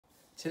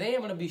Today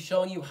I'm going to be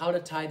showing you how to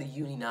tie the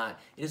UNI knot.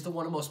 It is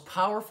one of the most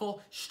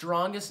powerful,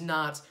 strongest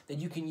knots that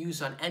you can use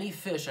on any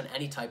fish on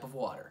any type of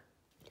water.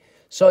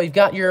 So you've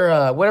got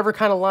your whatever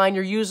kind of line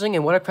you're using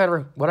and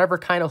whatever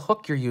kind of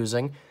hook you're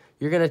using.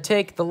 You're going to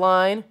take the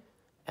line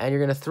and you're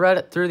going to thread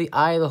it through the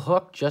eye of the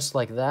hook just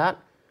like that.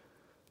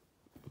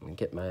 Let me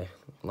get my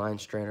line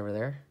straight over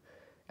there.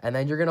 And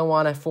then you're going to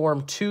want to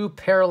form two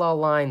parallel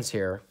lines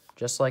here,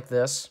 just like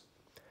this.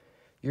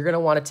 You're going to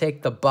want to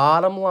take the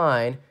bottom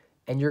line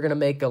and you're going to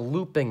make a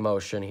looping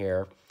motion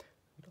here.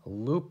 A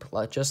loop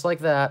just like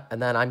that,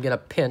 and then I'm going to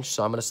pinch,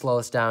 so I'm going to slow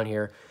this down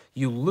here.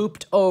 You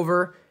looped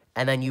over,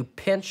 and then you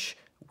pinch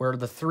where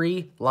the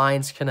three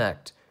lines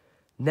connect.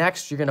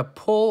 Next, you're going to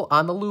pull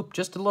on the loop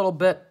just a little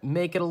bit,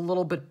 make it a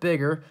little bit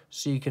bigger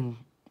so you can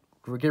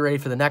get ready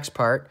for the next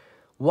part.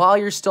 While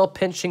you're still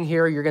pinching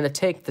here, you're going to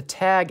take the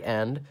tag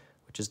end,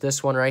 which is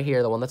this one right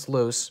here, the one that's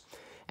loose,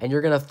 and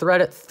you're going to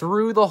thread it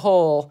through the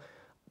hole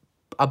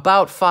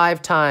about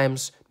 5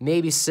 times,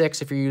 maybe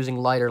 6 if you're using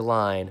lighter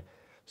line.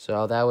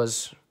 So that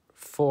was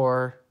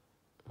 4.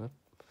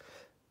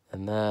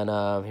 And then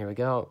here we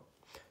go.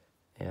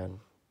 And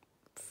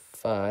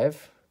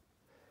 5.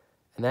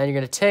 And then you're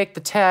going to take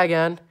the tag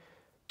end.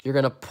 You're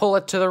going to pull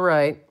it to the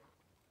right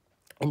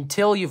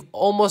until you've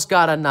almost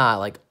got a knot,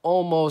 like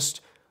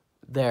almost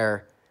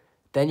there.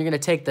 Then you're going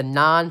to take the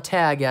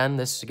non-tag end.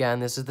 This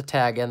is the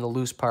tag end, the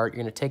loose part.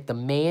 You're going to take the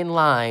main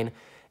line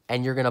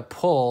and you're going to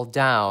pull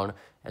down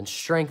and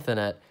strengthen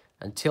it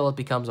until it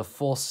becomes a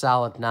full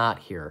solid knot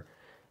here.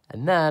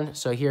 And then,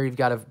 so here you've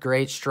got a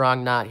great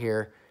strong knot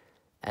here.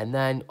 And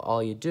then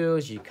all you do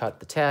is you cut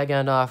the tag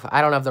end off.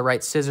 I don't have the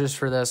right scissors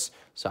for this,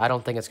 so I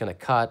don't think it's going to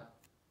cut.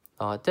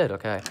 Oh, it did,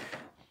 okay.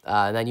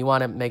 And then you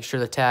want to make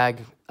sure the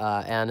tag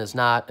end is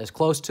not as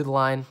close to the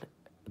line,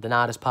 the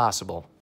knot as possible.